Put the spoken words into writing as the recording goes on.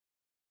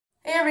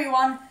Hey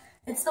everyone,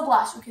 it's the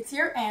Blaster Kids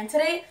here, and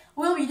today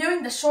we'll be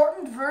doing the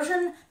shortened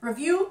version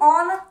review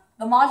on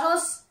the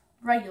Modulus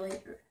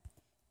Regulator.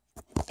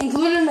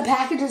 Included in the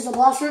package is the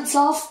blaster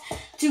itself,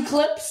 2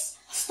 clips,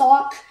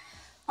 stock,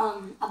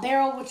 a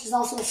barrel, which is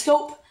also a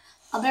scope,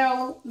 a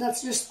barrel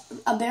that's just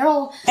a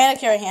barrel, And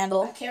a carry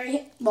handle.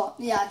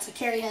 it's a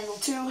carry handle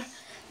too.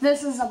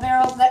 This is a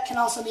barrel that can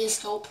also be a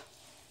scope.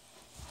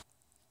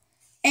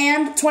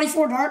 And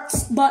 24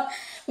 darts, but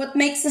what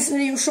makes this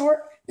video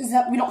short is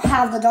that we don't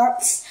have the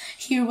darts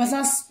here with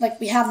us.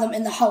 Like, we have them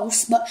in the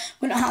house, but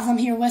we don't have them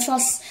here with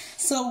us,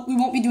 so we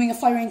won't be doing a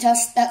firing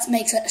test. That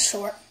makes it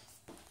short.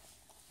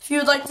 If you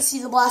would like to see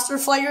the blaster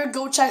fire,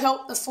 go check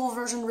out the full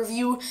version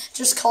review,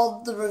 just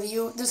called the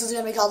review. This is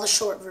going to be called the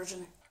short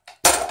version.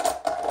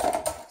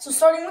 So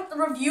starting with the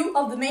review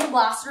of the main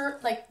blaster,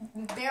 like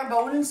bare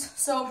bones.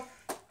 So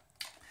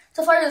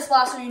to fire this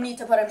blaster, you need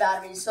to put in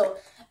batteries. So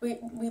we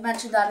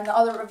mentioned that in the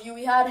other review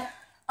we had.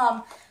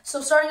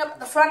 So starting up at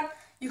the front,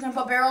 you can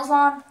put barrels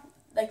on.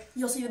 Like,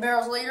 you'll see the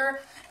barrels later.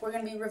 We're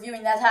going to be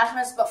reviewing the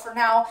attachments, but for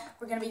now,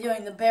 we're going to be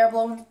doing the bare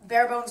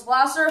bones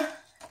blaster.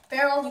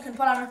 Barrel, you can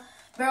put on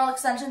barrel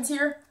extensions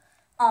here.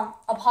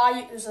 Up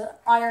high, there's an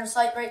iron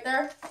sight right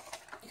there.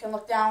 You can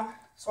look down,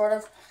 sort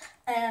of.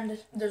 And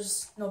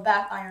there's no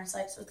back iron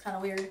sight, so it's kind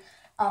of weird.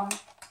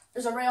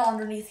 There's a rail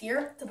underneath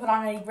here to put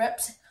on any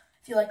grips.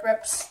 If you like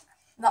grips,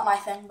 not my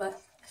thing,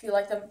 but if you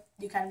like them,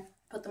 you can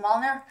put them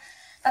on there.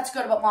 That's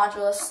good about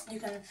Modulus. You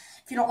can,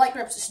 if you don't like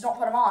grips, just don't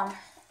put them on.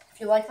 If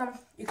you like them,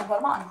 you can put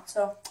them on.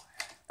 So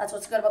that's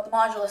what's good about the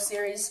Modulus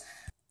series.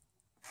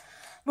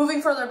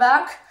 Moving further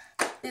back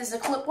is the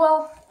clip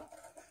well.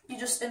 You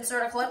just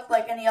insert a clip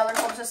like any other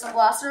clip system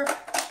blaster.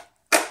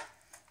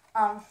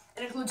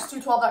 It includes 2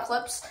 12-dot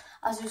clips,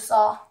 as you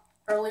saw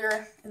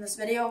earlier in this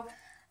video.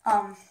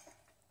 Up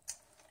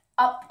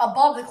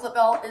above the clip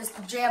belt is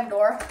the jam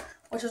door,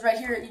 which is right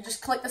here. You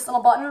just click this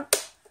little button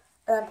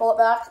and then pull it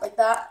back like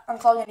that,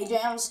 unclog any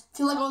jams. If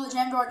you let go of the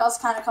jam door, it does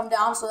kind of come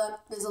down, so that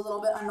is a little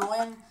bit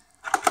annoying.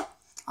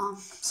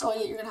 So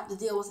you're going to have to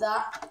deal with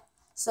that.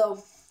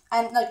 So,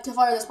 and like to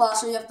fire this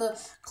blaster, you have to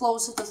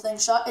close the thing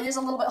shut. It is a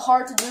little bit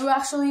hard to do,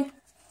 actually.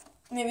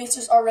 Maybe it's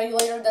just our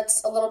regulator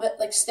that's a little bit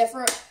like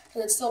stiffer,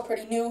 because it's still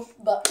pretty new,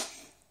 but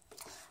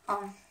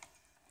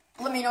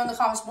let me know in the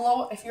comments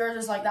below if yours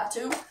is like that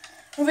too.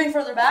 Moving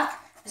further back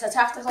is a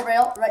tactical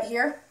rail right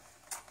here.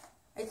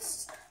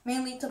 It's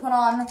mainly to put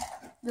on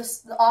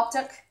the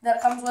optic that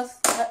it comes with.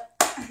 But,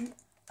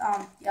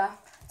 yeah,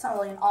 it's not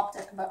really an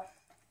optic, but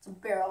it's a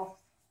barrel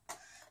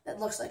that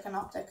looks like an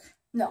optic.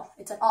 No,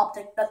 it's an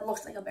optic that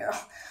looks like a barrel.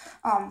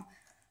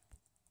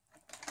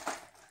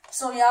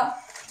 So yeah,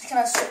 just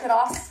gonna strip it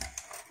off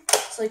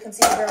so you can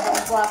see the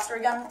bare blaster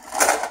again.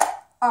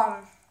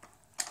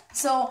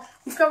 So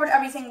we've covered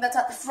everything that's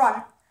at the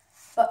front,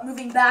 but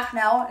moving back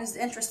now is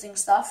the interesting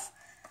stuff.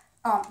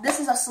 This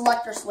is a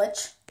selector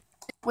switch,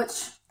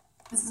 which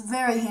is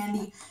very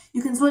handy.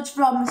 You can switch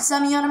from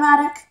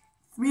semi-automatic,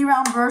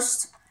 3-round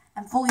burst,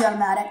 and fully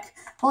automatic.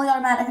 Fully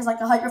automatic is like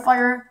a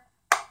hyperfire.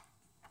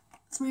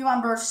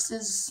 3-round burst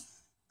is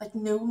like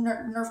new.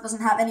 Nerf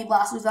doesn't have any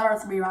blasters that are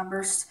 3-round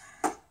burst.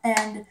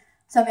 And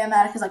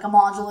semi-automatic is like a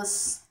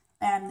Modulus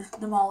and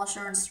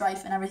Demolisher and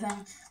Strife and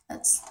everything.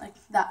 That's like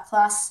that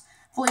class.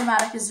 Fully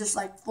automatic is just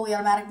like fully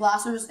automatic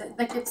blasters.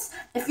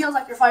 It feels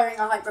like you're firing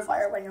a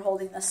hyperfire when you're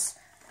holding this.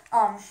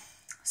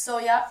 So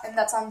yeah, and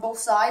that's on both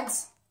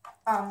sides.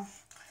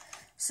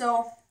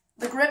 So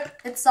the grip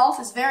itself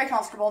is very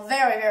comfortable,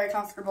 very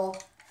comfortable.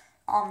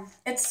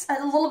 It's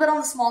a little bit on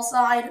the small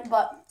side,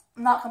 but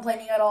I'm not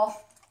complaining at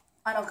all.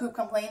 I know Coop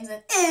complains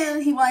and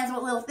ew, he whines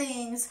about little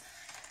things.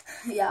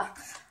 Yeah.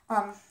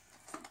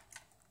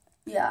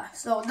 Yeah.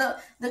 So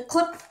the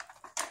clip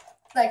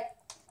like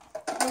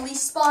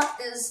release spot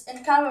is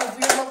in kind of a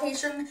weird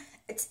location.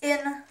 It's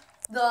in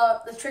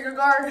the trigger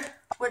guard,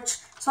 which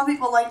some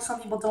people like,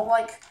 some people don't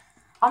like.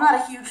 I'm not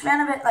a huge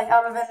fan of it. Like,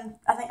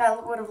 I think I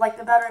would have liked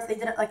it better if they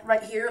did it like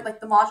right here,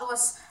 like the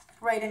Modulus,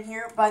 right in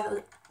here by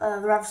the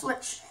rev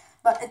switch.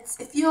 But it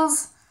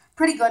feels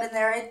pretty good in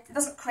there. It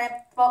doesn't cramp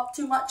up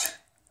too much.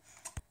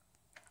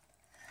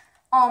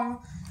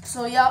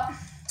 So yeah,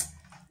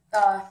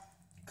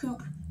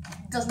 Coop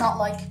does not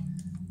like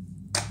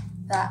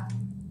that,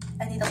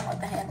 and he doesn't like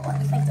the handle, and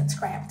he thinks it's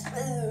cramped.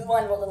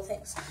 One more little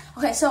things.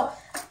 Okay, so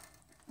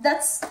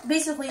that's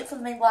basically it for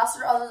the main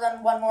blaster, other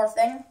than one more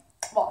thing.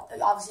 Well,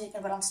 obviously you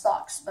can put on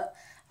stocks, but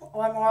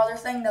one more other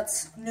thing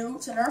that's new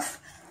to Nerf.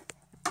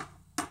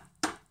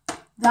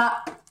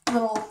 That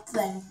little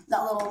thing,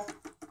 that little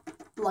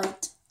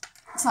light.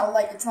 It's not a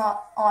light, it's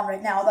not on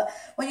right now, but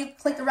when you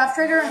click the rev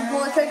trigger and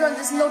pull the trigger and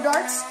there's no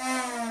darts,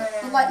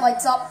 the light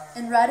lights up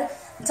in red.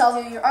 It tells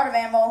you you're out of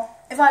ammo.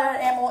 If I had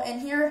ammo in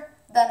here,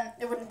 then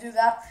it wouldn't do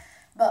that,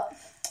 but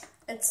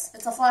it's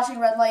a flashing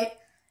red light.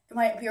 It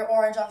might appear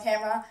orange on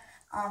camera.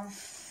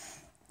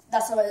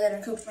 That's what I did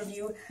in Coop's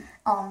review.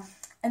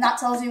 And that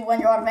tells you when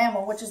you're out of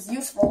ammo, which is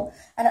useful,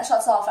 and it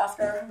shuts off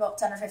after about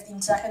 10 or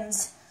 15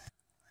 seconds.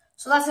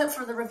 So that's it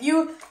for the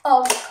review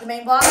of the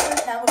main blaster.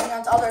 Now moving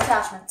on to other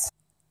attachments.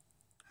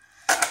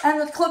 And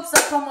the clips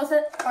that come with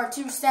it are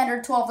 2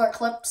 standard 12-dart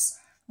clips,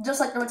 just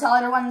like the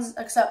Retaliator ones,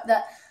 except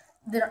that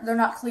they're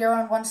not clear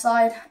on one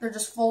side. They're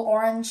just full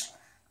orange.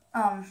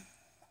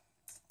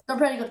 They're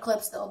pretty good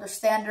clips though. They're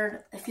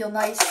standard. They feel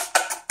nice.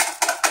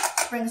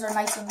 Springs are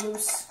nice and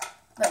loose.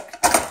 Like,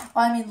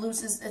 well, I mean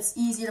loose is it's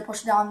easy to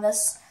push down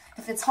this.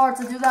 If it's hard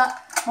to do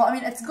that, well, I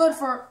mean it's good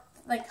for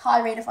like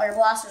high rate of fire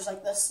blasters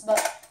like this, but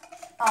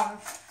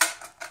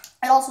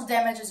it also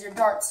damages your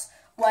darts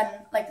when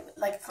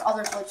like for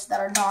other clips that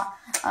are not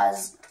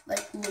as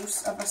like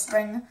loose of a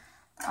spring,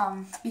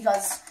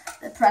 because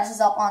it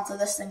presses up onto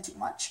this thing too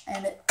much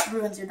and it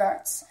ruins your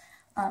darts.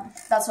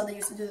 That's how they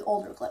used to do the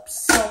older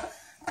clips. So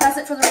that's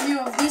it for the review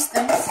of these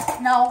things.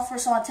 Now for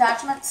some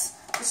attachments.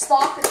 The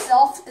stock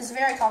itself is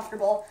very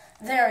comfortable,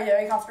 very,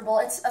 very comfortable.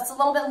 It's a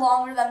little bit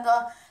longer than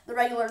the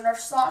regular Nerf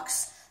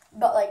stocks,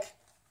 but like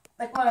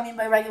what I mean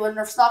by regular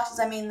Nerf stocks is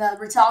I mean the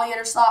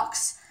Retaliator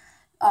stocks.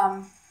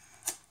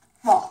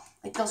 Well,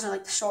 like those are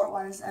like the short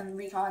ones and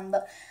Recon,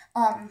 but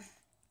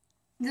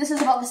this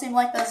is about the same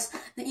length as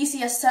the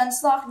ECS-10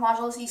 stock,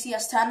 Modulus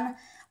ECS-10,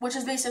 which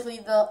is basically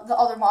the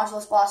other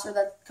Modulus blaster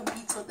that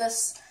competes with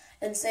this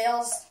in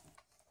sales.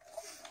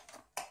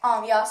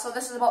 Yeah, so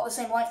this is about the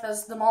same length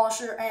as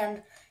Demolisher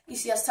and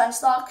ECS-10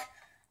 stock.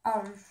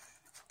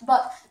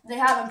 But they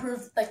have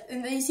improved. Like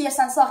in the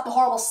ECS-10 stock,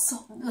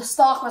 the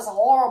stock was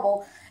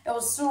horrible. It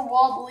was so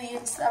wobbly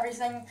and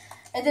everything.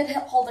 It did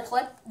hold a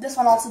clip. This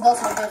one also does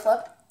hold a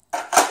clip,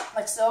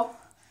 like so.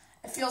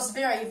 It feels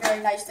very, very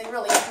nice. They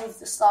really improved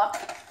the stock.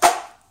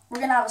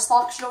 We're gonna have a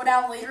stock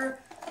showdown later,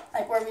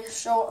 like where we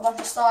show a bunch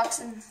of stocks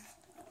and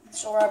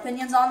show our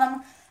opinions on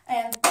them.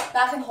 And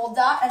that can hold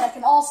that, and it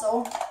can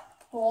also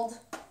hold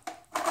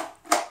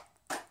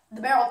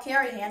the barrel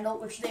carry handle,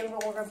 which David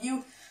will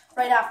review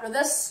right after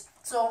this.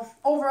 So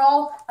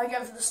overall, I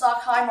give the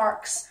stock high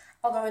marks,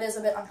 although it is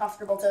a bit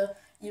uncomfortable to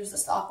use the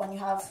stock when you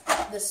have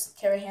this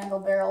carry handle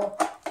barrel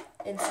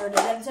inserted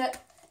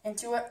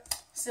into it.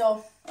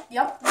 So,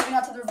 yep, moving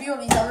on to the review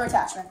of these other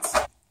attachments.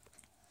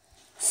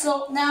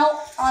 So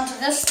now onto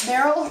this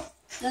barrel.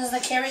 This is the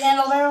carry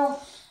handle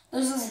barrel.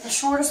 This is the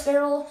shortest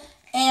barrel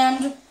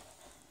and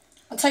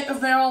a type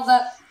of barrel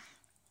that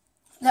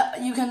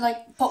you can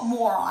like put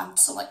more on.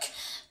 So like,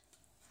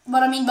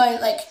 what I mean by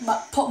like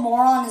put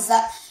more on is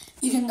that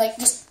you can like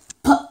just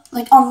put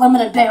like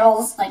unlimited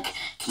barrels, like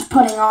keep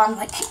putting on,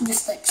 like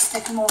just like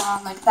stick more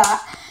on like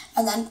that.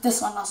 And then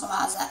this one also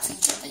has that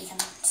feature that you can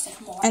stick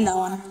more. And that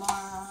one.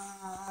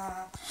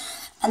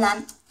 And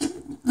then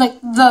like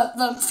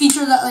the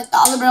feature that like the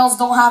other barrels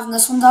don't have and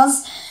this one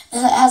does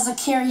is it has a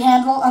carry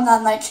handle, and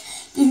then like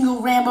you can go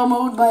Rambo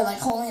mode by like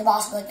holding a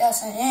boss like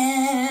this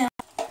and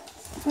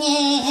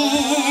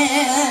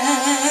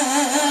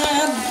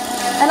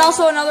And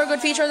also another good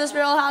feature this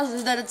barrel has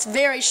is that it's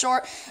very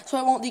short, so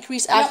it won't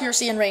decrease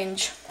accuracy and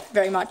range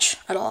very much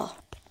at all.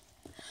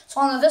 So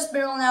onto this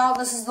barrel now.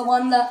 This is the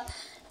one that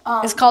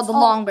it's called the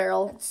long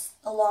barrel. It's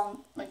the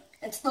long, like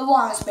it's the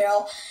longest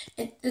barrel.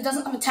 It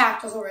doesn't have a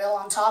tactical rail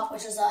on top,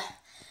 which is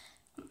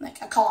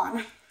like a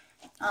con.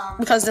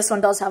 Because this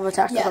one does have a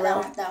tactical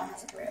rail. That one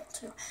has a rail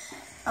too.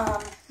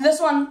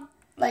 This one,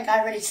 like I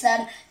already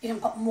said, you can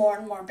put more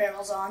and more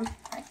barrels on.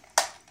 Like,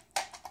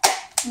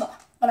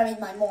 what I mean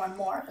by more and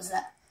more is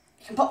that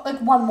you can put like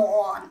one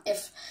more on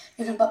if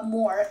you can put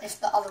more if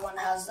the other one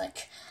has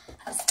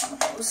one of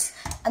those.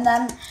 And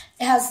then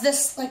it has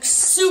this like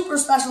super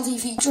specialty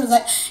feature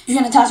that you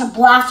can attach a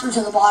blaster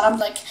to the bottom.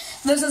 Like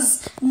this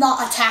is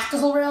not a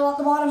tactical rail at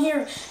the bottom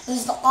here. This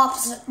is the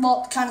opposite,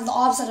 well, kind of the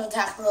opposite of a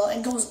tactical rail.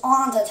 It goes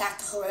on to a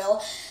tactical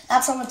rail.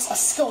 That's how it's a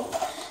scope,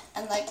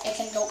 and like it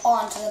can go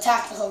on to the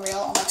tactical rail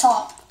on the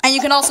top. And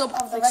you can also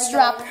like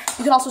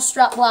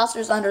strap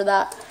blasters under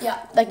that. Yeah.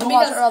 Like the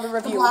watch our other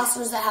review. The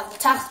blasters that have the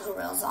tactical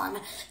rails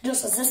on,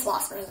 just as this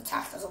blaster has a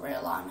tactical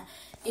rail on,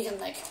 you can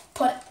like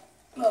put it.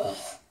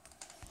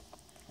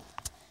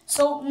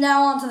 So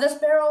now onto this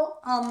barrel.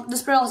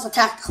 This barrel has a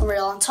tactical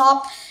rail on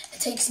top.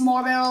 It takes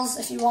more barrels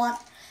if you want.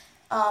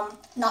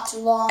 Not too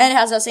long. And it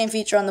has that same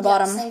feature on the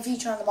bottom. Same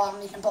feature on the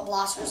bottom. You can put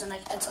blasters in it.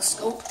 It's a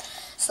scope.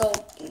 So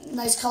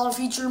nice color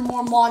feature,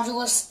 more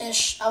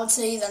modulus-ish, I would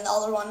say, than the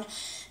other one.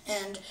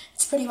 And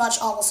it's pretty much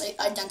almost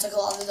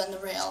identical other than the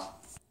rail.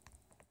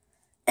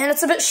 And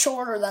it's a bit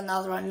shorter than the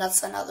other one.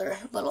 That's another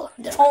little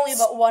difference. Only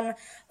about one,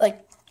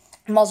 like,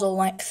 muzzle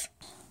length.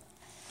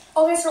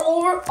 Okay, so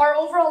our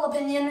overall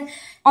opinion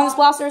on this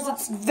blaster is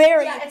it's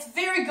very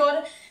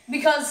good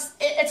because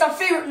it's our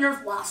favorite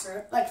Nerf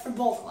blaster, like for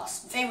both of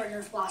us, favorite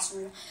Nerf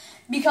blaster,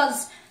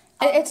 because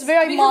it's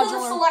very modular. Because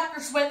of the selector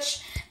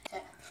switch.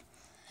 Okay.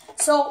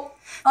 So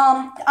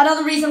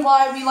another reason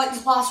why we like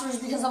this blaster is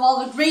because of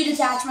all the great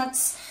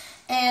attachments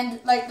and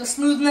like the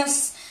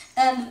smoothness,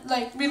 and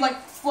like we like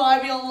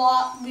flywheel a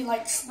lot. We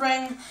like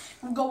spring.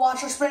 Go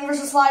watch our spring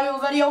versus flywheel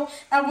video,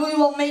 and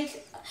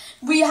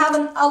we have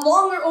a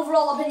longer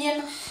overall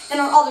opinion in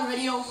our other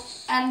video,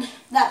 and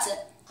that's it.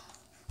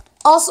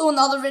 Also in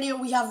the other video,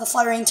 we have the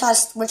firing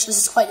test, which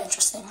is quite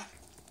interesting.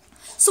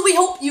 So we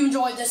hope you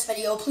enjoyed this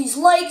video. Please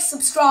like,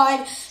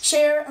 subscribe,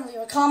 share, and leave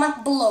a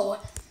comment below.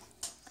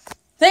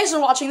 Thanks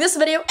for watching this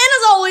video, and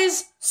as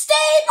always, Stay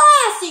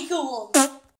classy cool.